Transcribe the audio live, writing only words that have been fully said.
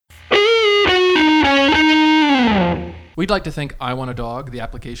We'd like to thank I Want a Dog, the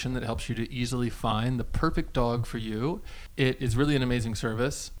application that helps you to easily find the perfect dog for you. It is really an amazing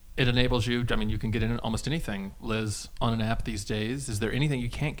service. It enables you, you can get in almost anything, Liz, on an app these days. Is there anything you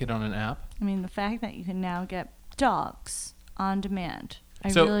can't get on an app? I mean, the fact that you can now get dogs on demand. I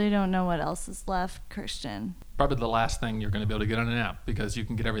really don't know what else is left, Christian. Probably the last thing you're going to be able to get on an app because you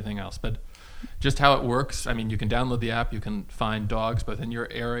can get everything else. But just how it works, you can download the app. You can find dogs both in your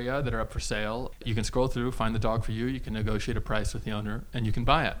area that are up for sale. You can scroll through, find the dog for you. You can negotiate a price with the owner, and you can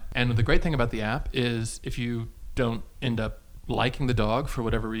buy it. And the great thing about the app is if you don't end up liking the dog for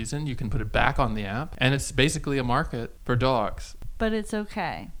whatever reason, you can put it back on the app. And it's basically a market for dogs. But it's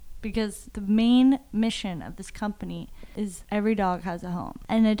okay. Because the main mission of this company is every dog has a home.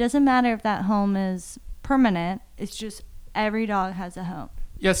 And it doesn't matter if that home is permanent. It's just every dog has a home.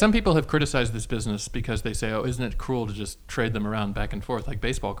 Yeah, some people have criticized this business because they say, isn't it cruel to just trade them around back and forth like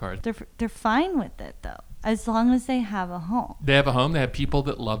baseball cards? They're fine with it, though, as long as they have a home. They have a home. They have people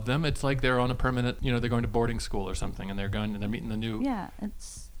that love them. It's like they're on a permanent, they're going to boarding school or something, and they're meeting the new... Yeah,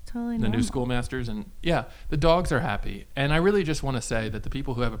 it's totally the normal. New schoolmasters, and the dogs are happy. And I really just want to say that the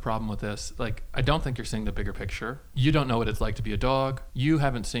people who have a problem with this, I don't think you're seeing the bigger picture. You don't know what it's like to be a dog. You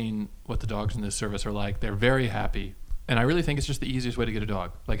haven't seen what the dogs in this service are like. They're very happy. And I really think it's just the easiest way to get a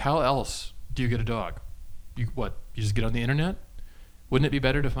dog. How else do you get a dog? You just get on the internet? Wouldn't it be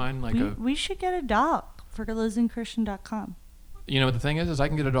better to find We should get a dog for lizandchristian.com. You know what the thing is I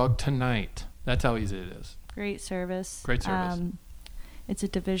can get a dog tonight. That's how easy it is. Great service. Great service. It's a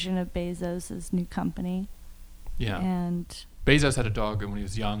division of Bezos' new company. Yeah. And Bezos had a dog when he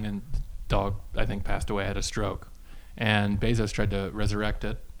was young, and the dog, I think, passed away, had a stroke. And Bezos tried to resurrect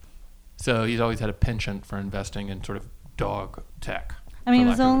it. So he's always had a penchant for investing in sort of dog tech. It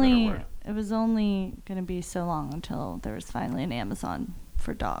was only going to be so long until there was finally an Amazon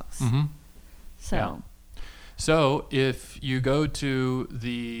for dogs. Mm-hmm. So. Yeah. So if you go to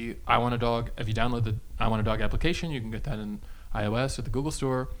the I Want a Dog, if you download the I Want a Dog application, you can get that in iOS or the Google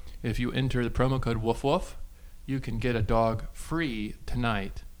Store. If you enter the promo code WOOF, you can get a dog free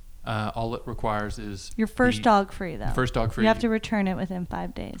tonight. All it requires is your first dog free, though. First dog free. You have to return it within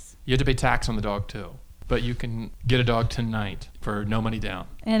 5 days. You have to pay tax on the dog too, but you can get a dog tonight for no money down.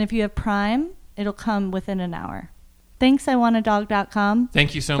 And if you have Prime, it'll come within an hour. Thanks, iwantadog.com.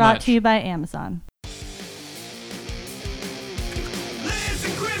 Thank you so much. Brought to you by Amazon.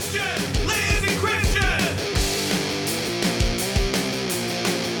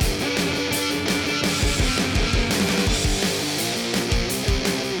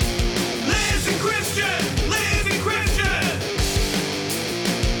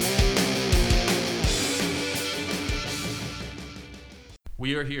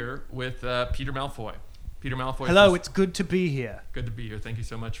 We are here with Peter Malfoy. Peter Malfoy. Hello, it's good to be here. Good to be here. Thank you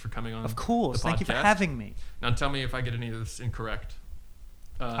so much for coming on. Of course. Thank you for having me. Now tell me if I get any of this incorrect.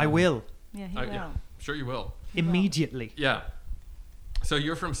 I will. Yeah, he will. Yeah, sure you will. Immediately. Yeah. So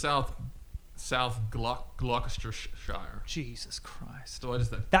you're from South Gloucestershire. Jesus Christ. So what is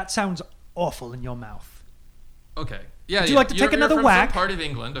that? That sounds awful in your mouth. Okay. Yeah. Would you like to take another you're from whack? Some part of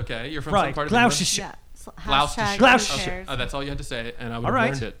England, okay? You're from right. some part of Gloucestershire. England. Yeah. Gloucestershire. Okay. That's all you had to say, and I would have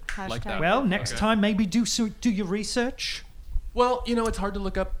learned it like that. Well, next time maybe do your research. Well, it's hard to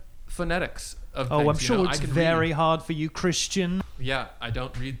look up phonetics of things. I'm sure it's very hard for you, Christian. Yeah, I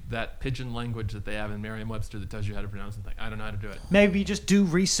don't read that pidgin language that they have in Merriam-Webster that tells you how to pronounce something. I don't know how to do it. Maybe just do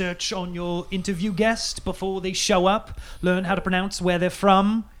research on your interview guest before they show up. Learn how to pronounce where they're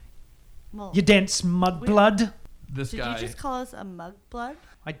from. Well, you dense mudblood. Did you just call us a mudblood?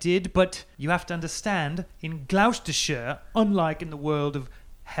 I did, but you have to understand, in Gloucestershire, unlike in the world of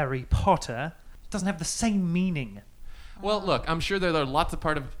Harry Potter, it doesn't have the same meaning. Well, look, I'm sure there are lots of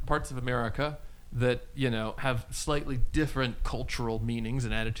parts of America that, have slightly different cultural meanings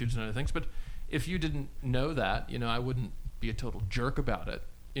and attitudes and other things. But if you didn't know that, I wouldn't be a total jerk about it,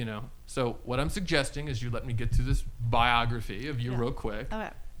 So what I'm suggesting is you let me get through this biography of you real quick. Okay.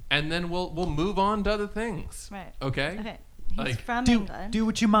 And then we'll move on to other things. Right. Okay? Okay. He's from England. Do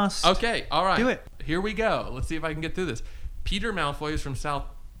what you must. Okay, all right. Do it. Here we go. Let's see if I can get through this. Peter Malfoy is from South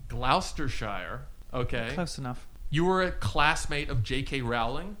Gloucestershire. Okay. Close enough. You were a classmate of J.K.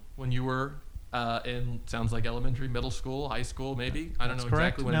 Rowling when you were in, sounds like elementary, middle school, high school, maybe. I don't know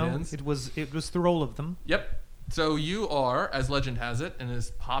exactly when it ends. It was through all of them. Yep. So you are, as legend has it, and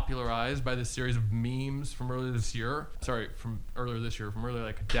is popularized by this series of memes from earlier this year. From earlier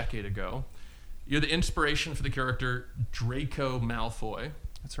like a decade ago. You're the inspiration for the character Draco Malfoy.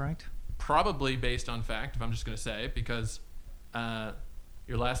 That's right. Probably based on fact, if I'm just going to say, because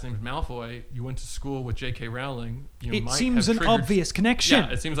your last name is Malfoy. You went to school with J.K. Rowling. It seems an obvious connection.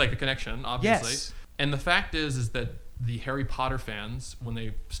 Yeah, it seems like a connection, obviously. Yes. And the fact is that the Harry Potter fans, when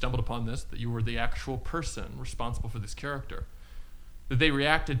they stumbled upon this, that you were the actual person responsible for this character, that they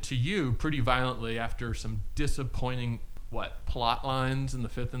reacted to you pretty violently after some disappointing, plot lines in the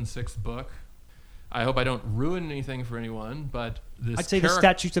 5th and 6th book. I hope I don't ruin anything for anyone, but this I'd say the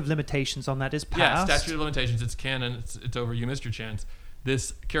statute of limitations on that is passed. Yeah, statute of limitations. It's canon. It's over. You missed your chance.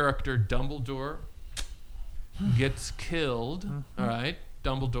 This character, Dumbledore, gets killed. All right?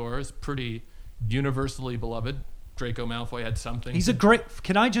 Dumbledore is pretty universally beloved. Draco Malfoy had something. He's a great...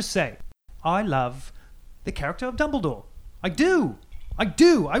 Can I just say, I love the character of Dumbledore. I do.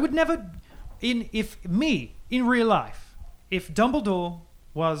 I would never... In real life, if Dumbledore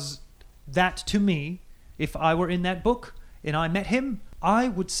was that to me, if I were in that book and I met him, I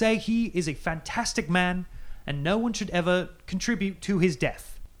would say he is a fantastic man and no one should ever contribute to his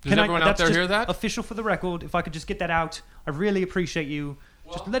death. Does everyone out there hear that? Official for the record. If I could just get that out, I really appreciate you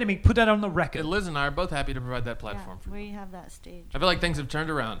just letting me put that on the record. Liz and I are both happy to provide that platform for you. We have that stage. I feel like things have turned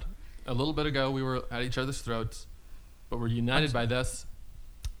around. A little bit ago, we were at each other's throats, but we're united by this.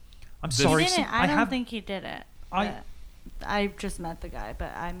 I'm sorry. I don't think he did it. I just met the guy,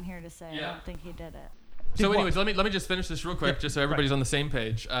 but I'm here to say I don't think he did it. So anyways, let me just finish this real quick, just so everybody's on the same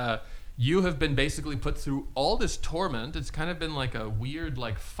page. You have been basically put through all this torment. It's kind of been like a weird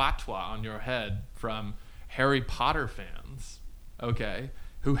fatwa on your head from Harry Potter fans, okay,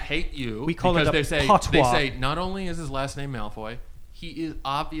 who hate you we call because it a they say not only is his last name Malfoy, he is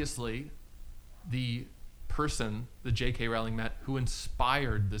obviously the person that J.K. Rowling met who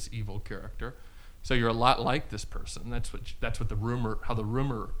inspired this evil character. So you're a lot like this person. That's what the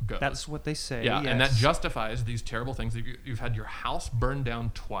rumor goes. That's what they say. Yeah, yes. And that justifies these terrible things. You've had your house burned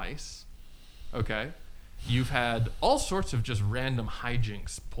down twice. Okay, you've had all sorts of just random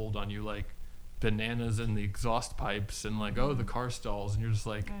hijinks pulled on you, like bananas in the exhaust pipes and the car stalls, and you're just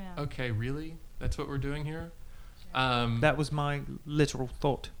like, okay, really? That's what we're doing here? That was my literal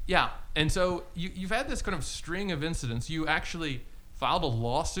thought. Yeah, and so you've had this kind of string of incidents. You actually filed a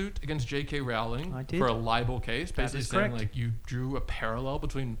lawsuit against J.K. Rowling for a libel case, basically saying you drew a parallel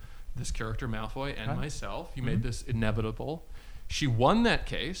between this character Malfoy and myself. You made this inevitable. She won that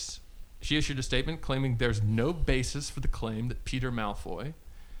case. She issued a statement claiming there's no basis for the claim that Peter Malfoy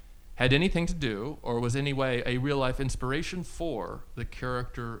had anything to do or was in any way a real-life inspiration for the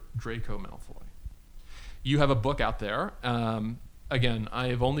character Draco Malfoy. You have a book out there. Again, I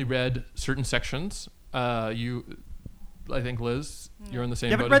have only read certain sections. I think, Liz, you're in the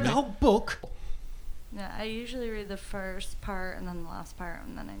same boat as me. You haven't read the whole book? No, I usually read the first part and then the last part,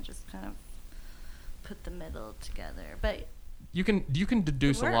 and then I just kind of put the middle together. But you can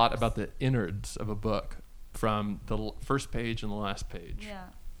deduce a lot about the innards of a book from the first page and the last page. Yeah,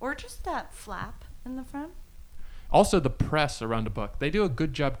 or just that flap in the front. Also, the press around a book. They do a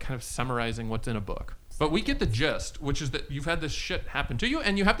good job kind of summarizing what's in a book. But we get the gist, which is that you've had this shit happen to you,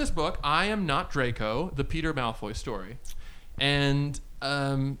 and you have this book, I Am Not Draco, the Peter Malfoy story. And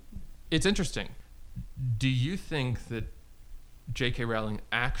it's interesting. Do you think that J.K. Rowling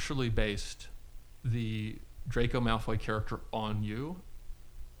actually based the Draco Malfoy character on you?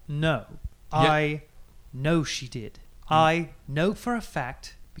 No. I know she did. I know for a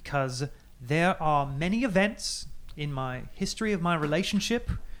fact because there are many events in my history of my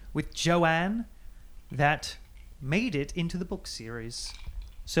relationship with Joanne that made it into the book series.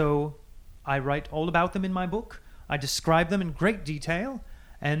 So I write all about them in my book. I describe them in great detail,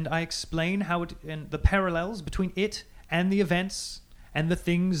 and I explain how and the parallels between it and the events and the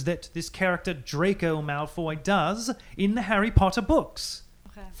things that this character Draco Malfoy does in the Harry Potter books.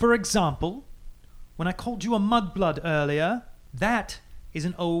 Okay. For example, when I called you a mudblood earlier, that is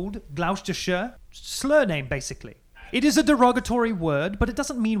an old Gloucestershire slur name, basically. It is a derogatory word, but it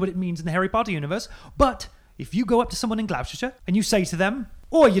doesn't mean what it means in the Harry Potter universe. But if you go up to someone in Gloucestershire and you say to them,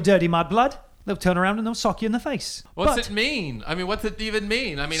 "Oh, you dirty mudblood," they'll turn around and they'll sock you in the face. What's it mean? I mean, what's it even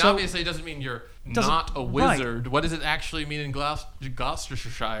mean? I mean, obviously it doesn't mean you're not a wizard. Right. What does it actually mean in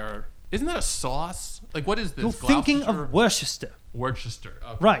Gloucestershire? Isn't that a sauce? Like, what is this? You're thinking of Worcester. Worcester.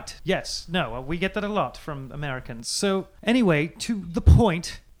 Okay. Right. Yes. No, we get that a lot from Americans. So anyway, to the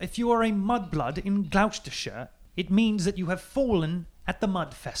point, if you are a mudblood in Gloucestershire, it means that you have fallen at the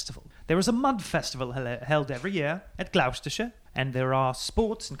Mud Festival. There is a Mud Festival held every year at Gloucestershire, and there are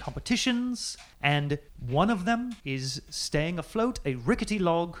sports and competitions, and one of them is staying afloat a rickety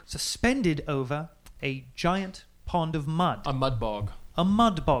log suspended over a giant pond of mud. A mud bog. A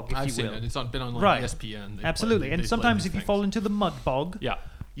mud bog, if I've you seen will. it. It's been on right. ESPN. Absolutely. And sometimes if you fall into the mud bog,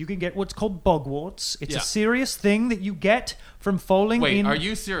 you can get what's called bogwarts. It's a serious thing that you get from falling in... Wait, are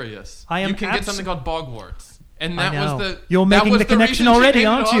you serious? I am. You can get something called bogwarts. And that I know. was the... You're making the connection already,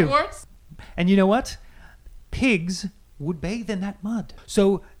 aren't you? Hogwarts? And you know what? pigs would bathe in that mud.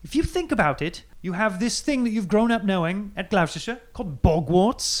 So if you think about it, you have this thing that you've grown up knowing at Gloucestershire called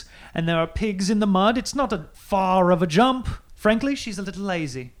bogwarts, and there are pigs in the mud. It's not a far of a jump. Frankly, she's a little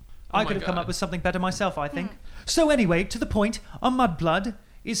lazy. I my could have come God. up with something better myself, I think. So anyway, to the point, a mudblood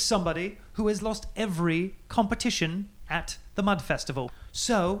is somebody who has lost every competition at the Mud Festival.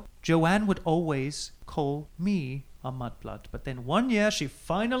 So Joanne would always call me a mudblood. But then one year she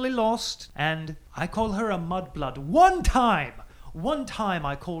finally lost, and I call her a mudblood. One time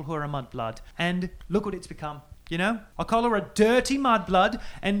I call her a mudblood, and look what it's become. You know, I call her a dirty mudblood,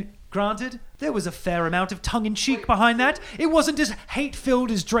 and granted, there was a fair amount of tongue-in-cheek behind that. It wasn't as hate-filled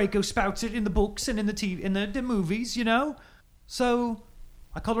as Draco spouts it in the books and in the TV, in the movies, you know. So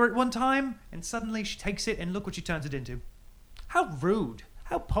I call her it one time, and suddenly she takes it, and look what she turns it into. How rude!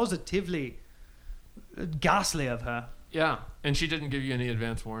 How positively ghastly of her. Yeah, and she didn't give you any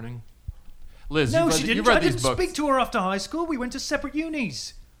advance warning. Liz, No, you've read, she didn't. You've read I these didn't books. speak to her after high school. We went to separate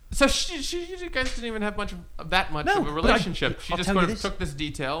unis. So you guys didn't even have that much No, of a but I- relationship. She I'll just tell you sort of this. took this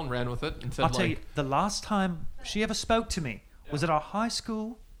detail and ran with it and said, I'll tell you, like, the last time she ever spoke to me was at our high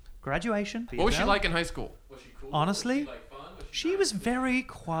school graduation. what was she like in high school? Was she cool? Honestly, Was she, like, fun? Was she nice? was very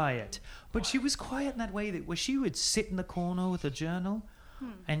quiet, but she was quiet in that way that where she would sit in the corner with a journal,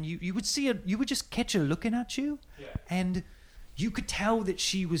 and you would see her, you would just catch her looking at you, Yeah. and you could tell that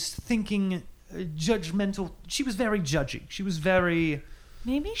she was thinking judgmental. She was very judgy. She was very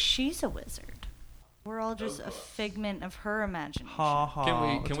Maybe she's a wizard. We're all just a figment of her imagination. ha ha.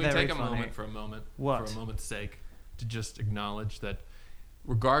 Can It's we very take a funny. moment for a moment, What? for a moment's sake, to just acknowledge that,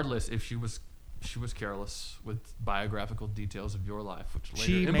 regardless if she was careless with biographical details of your life, which later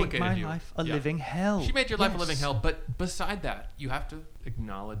She made implicated my you. life a Yeah. living hell. She made your life a Yes. living hell. But beside that, you have to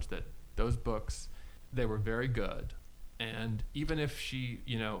acknowledge that those books, they were very good. And even if she,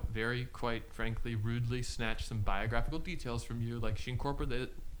 very quite frankly, rudely snatched some biographical details from you, like she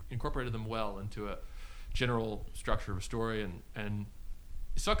incorporated them well into a general structure of a story, and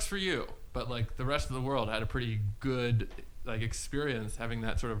it sucks for you, but like the rest of the world had a pretty good like experience having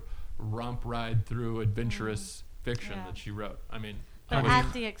that sort of romp ride through adventurous fiction Yeah. that she wrote. I mean, But I was-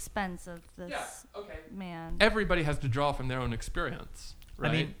 at the expense of this okay. man. Everybody has to draw from their own experience, I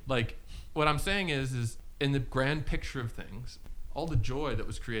right? mean- like what I'm saying is in the grand picture of things, all the joy that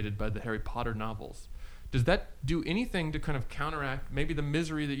was created by the Harry Potter novels, does that do anything to kind of counteract maybe the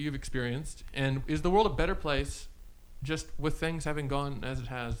misery that you've experienced? And is the world a better place just with things having gone as it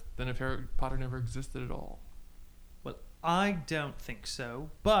has than if Harry Potter never existed at all? Well, I don't think so,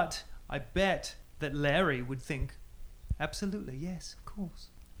 but I bet that Larry would think, absolutely, yes, of course.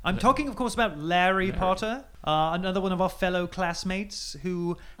 I'm talking, of course, about Larry Potter, another one of our fellow classmates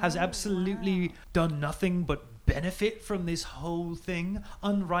who has absolutely done nothing but benefit from this whole thing,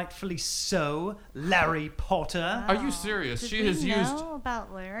 unrightfully so. Larry Potter. Are you serious? Did She we has used. know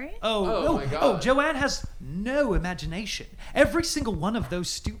about Larry? Oh, my God. Joanne has no imagination. Every single one of those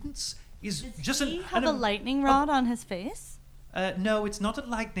students is Does just he have a lightning rod on his face? No, it's not a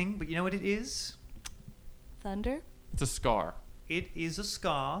lightning, but you know what it is? Thunder? It's a scar. It is a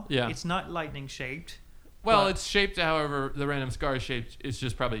scar. Yeah. It's not lightning shaped. Well, But- it's shaped however the random scar is shaped. It's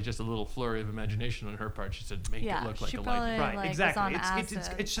just probably just a little flurry of imagination on her part. She said, "Make Yeah, it look like she a probably- lightning." Right, like, was exactly. on It's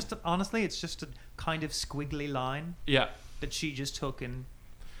acid. it's just honestly, it's just a kind of squiggly line Yeah, that she just took and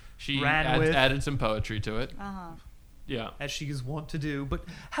she Ran with- added some poetry to it. Uh-huh. Yeah, as she is wont to do, but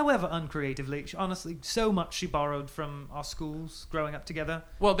however uncreatively. Honestly, so much she borrowed from our schools growing up together.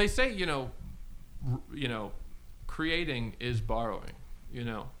 well, they say creating is borrowing.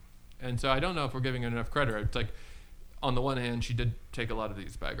 And so I don't know if we're giving her enough credit. It's like, on the one hand, she did take a lot of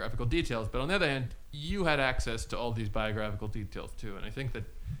these biographical details, but on the other hand, you had access to all these biographical details too. And I think that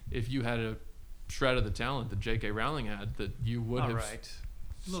if you had a shred of the talent that J.K. Rowling had, that you would All have right.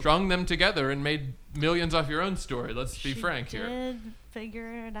 Look. strung them together and made millions off your own story. Let's be frank She here. did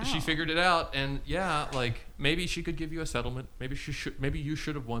figure it out. She figured it out, and yeah, like maybe she could give you a settlement. Maybe you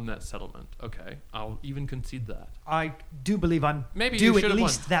should have won that settlement. Okay, I'll even concede that. I do believe I'm Maybe you due should at have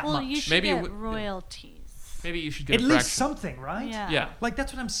least won. that Well, much. you should Maybe it get would- yeah. royalties. Maybe you should get At a least fraction. something, right? Yeah. Yeah. Like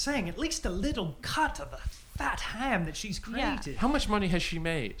that's what I'm saying. At least a little cut of the fat ham that she's Yeah. created. How much money has she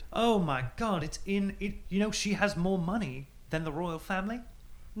made? Oh my God! It's in it. You know she has more money than the royal family.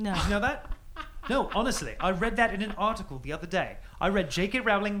 No. Did you know that? No, honestly, I read that in an article the other day. I read J.K.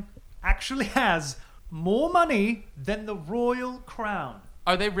 Rowling actually has more money than the royal crown.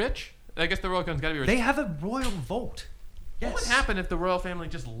 Are they rich? I guess the royal crown's got to be rich. They have a royal vault. Yes. What would happen if the royal family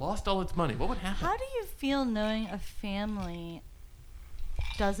just lost all its money? What would happen? How do you feel knowing a family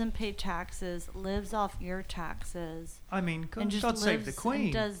doesn't pay taxes, lives off your taxes, I mean, and just God save lives the queen.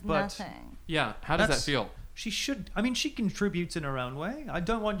 and does but nothing? Yeah, how does that That's- feel? she should. I mean, she contributes in her own way. I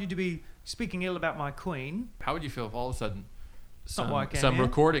don't want you to be speaking ill about my queen. How would you feel if all of a sudden not why I came some here.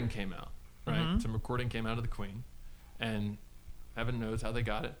 recording came out, right? Mhm. Some recording came out of the Queen, and heaven knows how they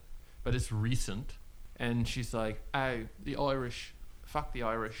got it, but it's recent, and she's like, "Oh, the Irish, fuck the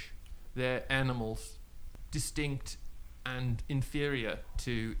Irish, they're animals, distinct and inferior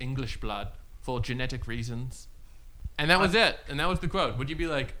to English blood for genetic reasons," and that was it, and that was the quote. Would you be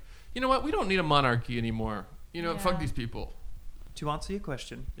like, you know what? We don't need a monarchy anymore. You know, fuck Yeah. these people. To answer your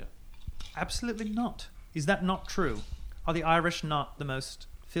question, Yeah. absolutely not. Is that not true? Are the Irish not the most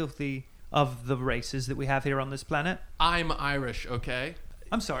filthy of the races that we have here on this planet? I'm Irish, okay?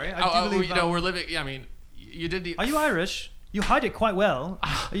 I'm sorry. I do believe. you know, we're living. Yeah, I mean, you did the. Are you Irish? You hide it quite well.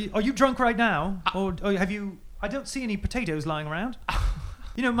 Are you drunk right now, or have you? I don't see any potatoes lying around.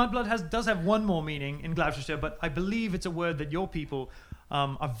 You know, mudblood does have one more meaning in Gloucestershire, but I believe it's a word that your people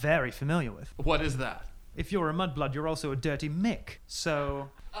are very familiar with. What is that? If you're a mudblood, you're also a dirty Mick. So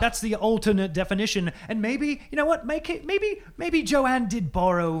that's the alternate definition. And maybe, you know what? Maybe Joanne did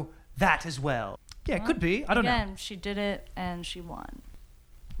borrow that as well. Yeah, it could be. I don't know. Again, she did it and she won.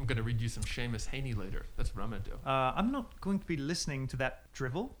 I'm gonna read you some Seamus Haney later. That's what I'm gonna do. I'm not going to be listening to that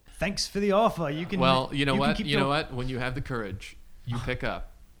drivel. Thanks for the offer. You can. Well, you know can what? keep You your- know what? When you have the courage, you pick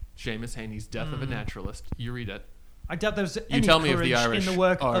up Seamus Haney's Death of a Naturalist. You read it. I doubt there's You any tell me if courage the Irish in the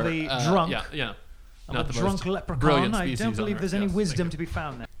work are, of a drunk. Yeah. Of Not a the drunk most leprechaun. brilliant I species don't on believe there's Earth. any Yes, wisdom thank to be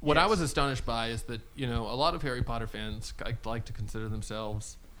found there. What I Yes. was astonished by is that, you know, a lot of Harry Potter fans like to consider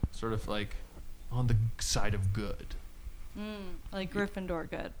themselves sort of like on the side of good. Like Gryffindor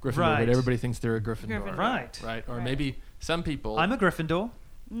good. Gryffindor, Right. but everybody thinks they're a Gryffindor. Gryffindor. Right. Right. Or Right. maybe some people. I'm a Gryffindor.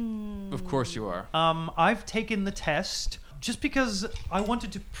 Of course you are. I've taken the test just because I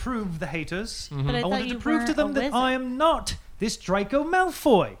wanted to prove the haters. Mm-hmm. But I I thought wanted you to prove to weren't them a that wizard. I am not this Draco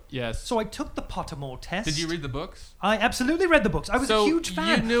Malfoy. Yes. So I took the Pottermore test. Did you read the books? I absolutely read the books. I was so a huge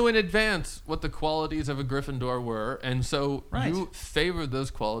fan. you knew in advance what the qualities of a Gryffindor were, and so Right. you favored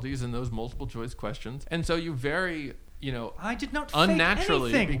those qualities in those multiple choice questions, and so you very, you know, I did not fake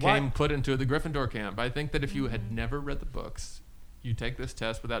unnaturally anything. became Why- put into the Gryffindor camp. I think that if you had never read the books, you take this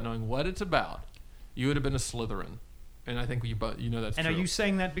test without knowing what it's about, you would have been a Slytherin. And I think you know that's And true. are you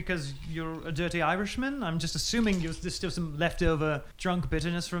saying that because you're a dirty Irishman? I'm just assuming there's still some leftover drunk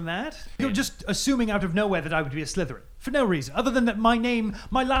bitterness from that. You're just assuming out of nowhere that I would be a Slytherin for no reason, other than that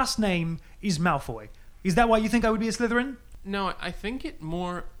my last name is Malfoy. Is that why you think I would be a Slytherin? No, I think it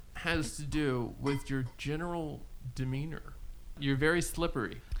more has to do with your general demeanor. You're very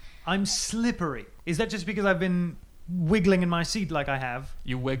slippery. I'm slippery. Is that just because I've been wiggling in my seat like I have?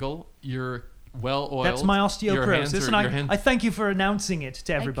 You wiggle. You're well oiled. That's my Your hands osteoporosis, are- and your hands- I thank you for announcing it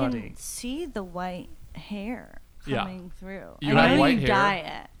to I everybody. can see the white hair Yeah. coming through. You I have know white you hair. dye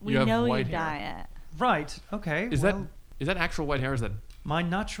it. We You have know white you hair. dye it. Right. Okay. Is well, that actual white hair? Or is that my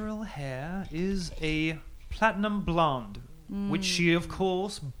natural hair is a platinum blonde, which she, of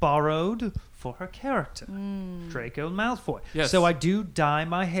course, borrowed for her character, Draco Malfoy. Yes. So I do dye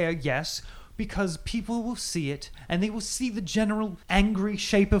my hair, yes, because people will see it, and they will see the general angry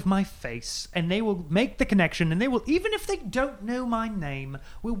shape of my face, and they will make the connection, and they will, even if they don't know my name,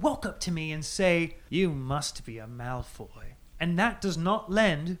 will walk up to me and say, "You must be a Malfoy." And that does not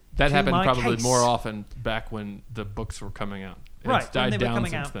lend that to happened my probably case. more often back when the books were coming out. Right, It's when died they were down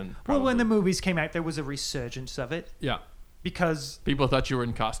coming since out. then. Well, when the probably. movies came out, there was a resurgence of it Yeah. because, People thought you were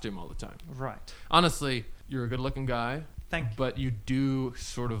in costume all the time. right. Honestly, you're a good-looking guy, Thank you. but you do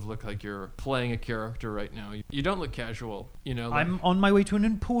sort of look like you're playing a character right now. You don't look casual, you know. Like, I'm on my way to an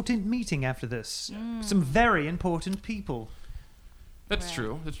important meeting after this. Some very important people. that's Right.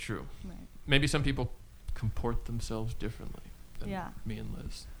 true. That's true. Right. Maybe some people comport themselves differently than Yeah. me and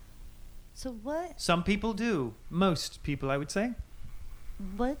Liz. So what Some people do. Most people, I would say.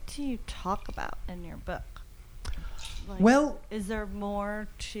 do you talk about in your book? Like, Well, is there more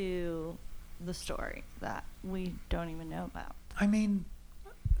to the story that we don't even know about? I mean,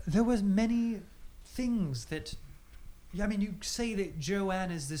 there was many things that. I mean, you say that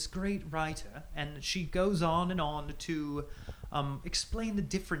Joanne is this great writer, and she goes on and on to explain the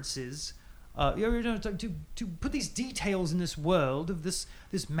differences. To put these details in this world of this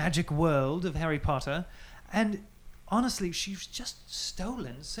magic world of Harry Potter, and honestly, she's just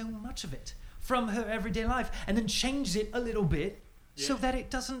stolen so much of it from her everyday life, and then changed it a little bit so that it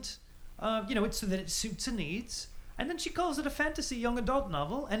doesn't, it's so that it suits her needs. And then she calls it a fantasy young adult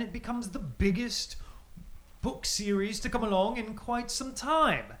novel, and it becomes the biggest book series to come along in quite some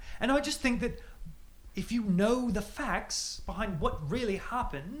time. And I just think that if you know the facts behind what really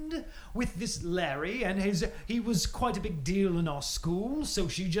happened with this Larry and he was quite a big deal in our school, so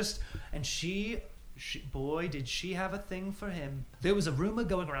she boy, did she have a thing for him. There was a rumor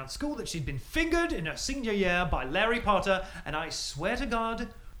going around school that she'd been fingered in her senior year by Larry Potter, and I swear to God,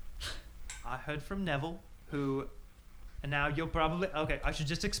 I heard from Neville, who, and now you'll probably, okay, I should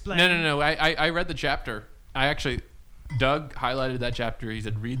just explain. No. I read the chapter. Doug highlighted that chapter. He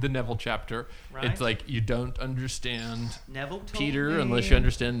said, read the Neville chapter. Right. It's like you don't understand Neville told Peter me unless you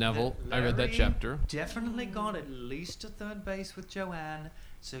understand Neville. that I read that Larry chapter. Definitely got at least to third base with Joanne,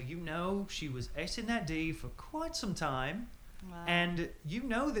 so you know she was in that D for quite some time, Wow. and you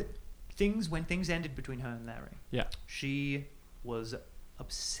know that when things ended between her and Larry, Yeah. she was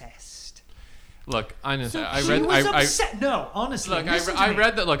obsessed. Look, I know. So I She read. was I upset. No, honestly, look. listen to I me.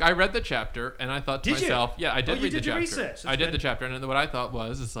 read that. Look, I read the chapter, and I thought to Did you? myself, "Yeah, I did Oh, you read did the your chapter. research. I That's did good. the chapter, and then what I thought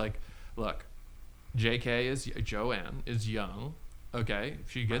was, it's like, look, J.K. is Joanne is young. Okay,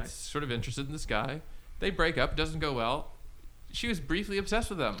 she gets Right. sort of interested in this guy. They break up. It doesn't go well. She was briefly obsessed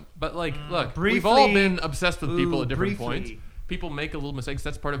with him, but like, look, we've all briefly. been obsessed with people Ooh, at different briefly. points. People make a little mistakes.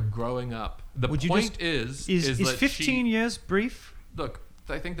 That's part of growing up. The Would you point just- is Is that 15 years brief? look,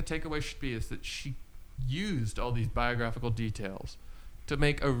 I think the takeaway should be is that she used all these biographical details to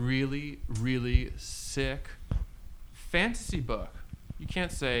make a really, really sick fantasy book. You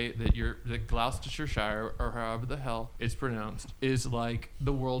can't say that Gloucestershire, or however the hell it's pronounced, is like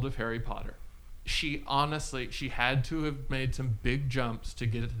the world of Harry Potter. She had to have made some big jumps to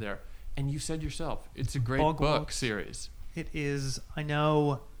get it there. And you said yourself, it's a great book Hogwarts. series. It is. I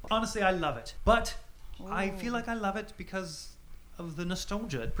know. Honestly, I love it, but I Ooh. feel like I love it because of the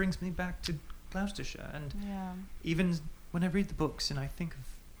nostalgia. It brings me back to Gloucestershire, and Yeah. even when I read the books and I think of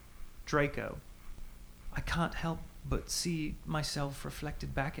Draco, I can't help but see myself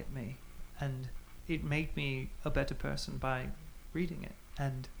reflected back at me, and it made me a better person by reading it.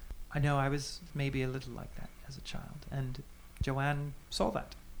 And I know I was maybe a little like that as a child, and Joanne saw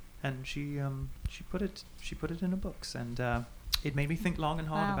that, and she put it in her books, and it made me think long and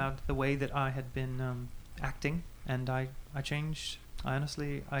hard Wow. about the way that I had been acting, and I changed.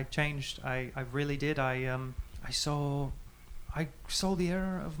 I changed. I really did. I saw the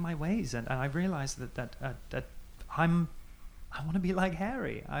error of my ways, and I realized that I want to be like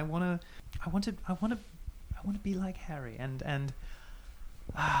Harry. I want to be like Harry, and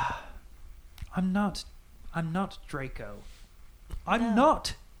I'm not Draco. I'm No.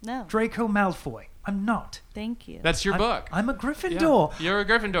 not No. Draco Malfoy. I'm not. Thank you. That's your book. I'm a Gryffindor. Yeah, you're a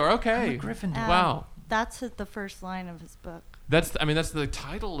Gryffindor. Okay. I'm a Gryffindor. Wow. That's the first line of his book. That's the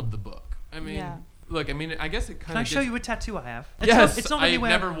title of the book. I mean, Yeah. look, I mean, I guess it kind Can I of show you a tattoo I have? Yes, it's not I've anywhere.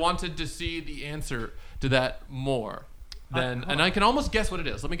 never wanted to see the answer to that more than, hold and on. I can almost guess what it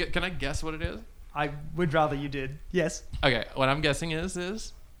is. Can I guess what it is? I would rather you did. Yes. Okay, what I'm guessing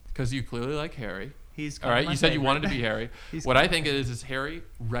is because you clearly like Harry. He's All right, my you said you favorite. wanted to be Harry. He's What kinda I think it is Harry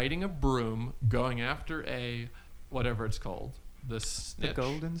riding a broom, going after a whatever it's called, the snitch. The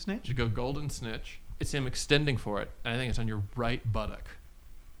golden snitch. You go golden snitch. It's him extending for it, and I think it's on your right buttock.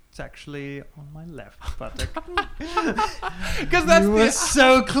 It's actually on my left buttock. Because that's You were the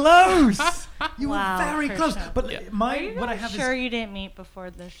so close. You Wow, were very close. Christian. But Yeah. my Are you what I really have sure is. you didn't meet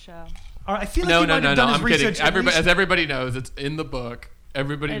before this show? All right, I feel like no, he no, might no, have no. done his I'm kidding. research. at Everybody, least- as everybody knows, it's in the book.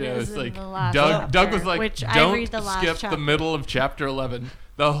 Everybody It knows. is in Like the last Doug was chapter, like, which I don't read the last skip chapter. the middle of chapter 11.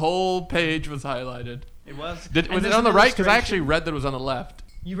 The whole page was highlighted. It was. Was And it there's on the an right? Because I illustration. actually read that it was on the left.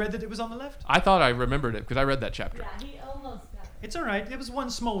 You read that it was on the left? I thought I remembered it because I read that chapter. he almost got it. It's all right. It was one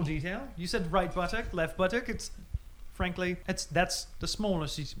small detail. You said right buttock, left buttock. That's the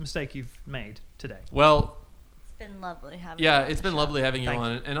smallest mistake you've made today. Well, It's been lovely having yeah, you on it's the been show. lovely having you Thank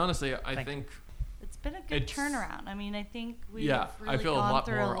on. And honestly, I Thank think, It's been a good It's- turnaround. I mean, I think we've yeah, really I feel a gone lot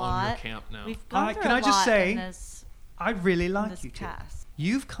through more a on lot. your camp now. We've gone through Can a I just lot say, in this, I really in like this you two. cast.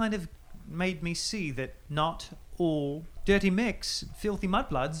 You've kind of made me see that not all Dirty Mix, filthy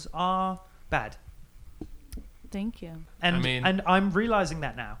mudbloods are bad. Thank you. And I mean- and I'm realizing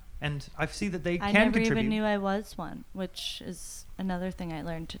that now. And I see that they I can never contribute. even knew I was one, which is another thing I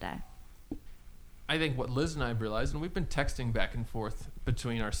learned today. I think what Liz and I have realized, and we've been texting back and forth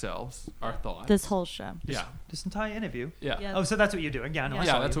between ourselves, our thoughts. This whole show. Yeah. This entire interview. Yeah. Yeah. Oh, so that's what you're doing. Yeah, I know. I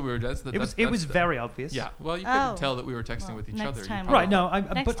Yeah, saw that's you. what we were doing. It was very obvious. Yeah. Well, you couldn't Oh. tell that we were texting Well, with each next other. You time probably- Right. No,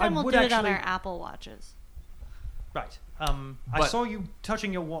 Next but time I we'll would do actually. it on our Apple Watches. Right. I But- saw you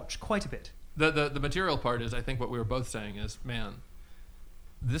touching your watch quite a bit. The material part is, I think what we were both saying is, man,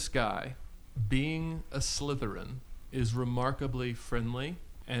 this guy, being a Slytherin, is remarkably friendly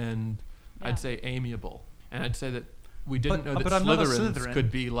and Yeah. I'd say amiable. And I'd say that we didn't know that but I'm not a Slytherins Slytherin.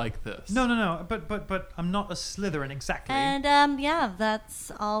 could be like this. No. But I'm not a Slytherin exactly. And yeah,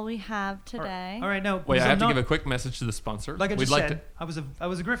 that's all we have today. All right, no. Wait, because I I'm have to not- give a quick message to the sponsor. Like I We'd just like said, I was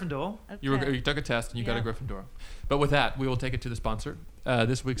a Gryffindor. Okay. you took a test and you got a Yeah. Gryffindor. But with that, we will take it to the sponsor.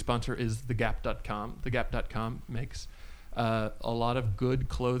 This week's sponsor is thegap.com. Thegap.com makes a lot of good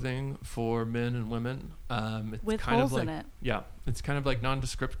clothing for men and women. It's With kind holes of like, in it. Yeah, it's kind of like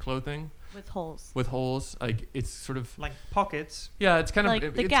nondescript clothing With holes. with holes. Like it's sort of Like pockets. yeah, it's kind Like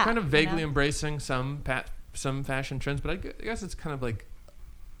of the it's Gap, kind of you vaguely know? embracing some fashion trends, but I guess it's kind of like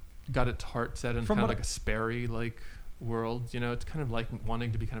got its heart set in From kind of what- like a Sperry like world. You know, it's kind of like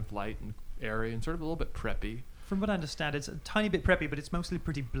wanting to be kind of light and airy and sort of a little bit preppy. From what I understand, it's a tiny bit preppy, but it's mostly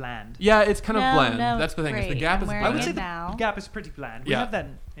pretty bland. Yeah, it's kind of No, bland. no, That's the thing. Is the great. Gap I'm is wearing I bland. would say it the now. Gap is pretty bland. We Yeah. have that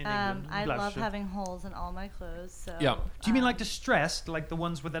in England. I love Gloucestershire. having holes in all my clothes. So, Yeah. Do you mean like um, distressed, like the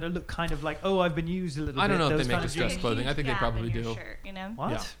ones that look kind of like, oh, I've been used a little bit? I don't know if those they make kind of distressed jeans? clothing. I think they gap probably in your do. Shirt, you know?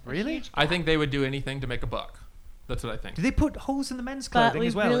 What? Yeah. Really? Huge I gap. think they would do anything to make a buck. That's what I think. Do they put holes in the men's But clothing we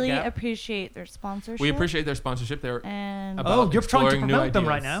as well? at really Gap? appreciate their sponsorship. We appreciate their sponsorship. They're And about Oh, you're trying to exploring new promote them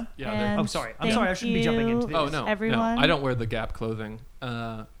right ideas. now? Yeah. And Oh, sorry. I'm sorry. I shouldn't be jumping into thank this. Oh you, no, everyone. no, I don't wear the Gap clothing.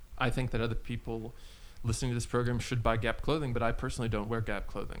 I think that other people listening to this program should buy Gap clothing, but I personally don't wear Gap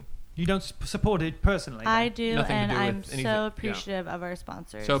clothing. You don't support it personally? I then? do, Nothing to and do with I'm anything. so Yeah. appreciative of our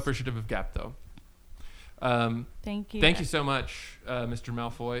sponsors. So appreciative of Gap, though. Thank you. Thank you so much, Mr.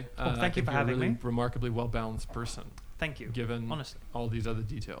 Malfoy. Oh, thank I you think for you're a having really me. remarkably well-balanced person, Thank you. given Honestly. all these other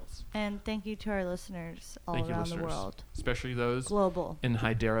details, And thank you to our listeners all Thank you, around the listeners. world. especially those Global. in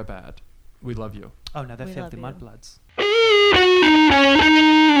Hyderabad. We love you. Oh no, they're We filthy love you. mudbloods.